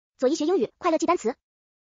左一学英语，快乐记单词。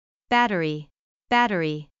Battery,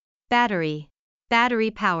 battery, battery,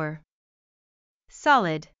 battery power.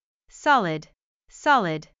 Solid, solid,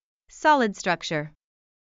 solid, solid structure.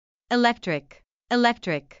 Electric,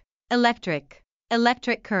 electric, electric,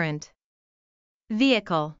 electric current.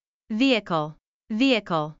 Vehicle, vehicle,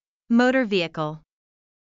 vehicle, motor vehicle.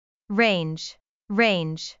 Range,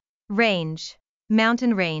 range, range,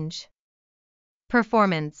 mountain range.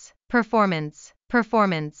 Performance, performance,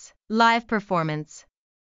 performance, live performance.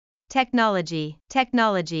 Technology,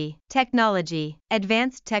 technology, technology,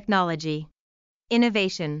 advanced technology.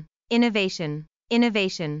 Innovation, innovation,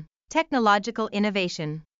 innovation, technological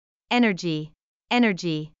innovation. Energy,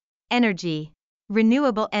 energy, energy,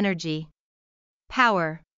 renewable energy.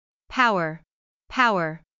 Power, power,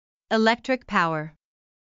 power, electric power.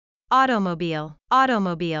 Automobile,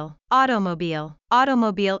 automobile, automobile,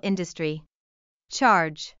 automobile industry.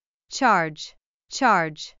 Charge, charge,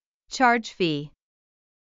 charge, charge fee.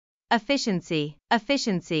 Efficiency,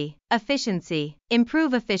 efficiency, efficiency,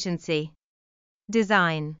 improve efficiency.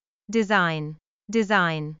 Design, design,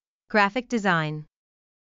 design, graphic design.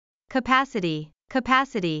 Capacity,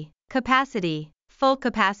 capacity, capacity, full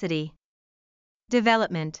capacity.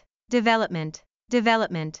 Development, development,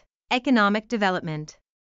 development, economic development.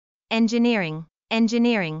 Engineering,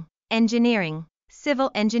 engineering, engineering,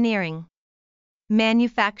 civil engineering.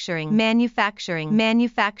 Manufacturing, manufacturing,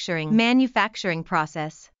 manufacturing, manufacturing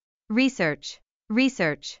process. Research,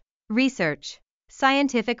 research, research,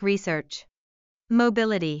 scientific research.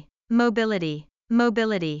 Mobility, mobility,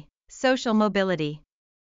 mobility, social mobility.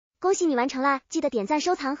 恭喜你完成啦，记得点赞、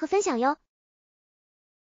收藏和分享哟。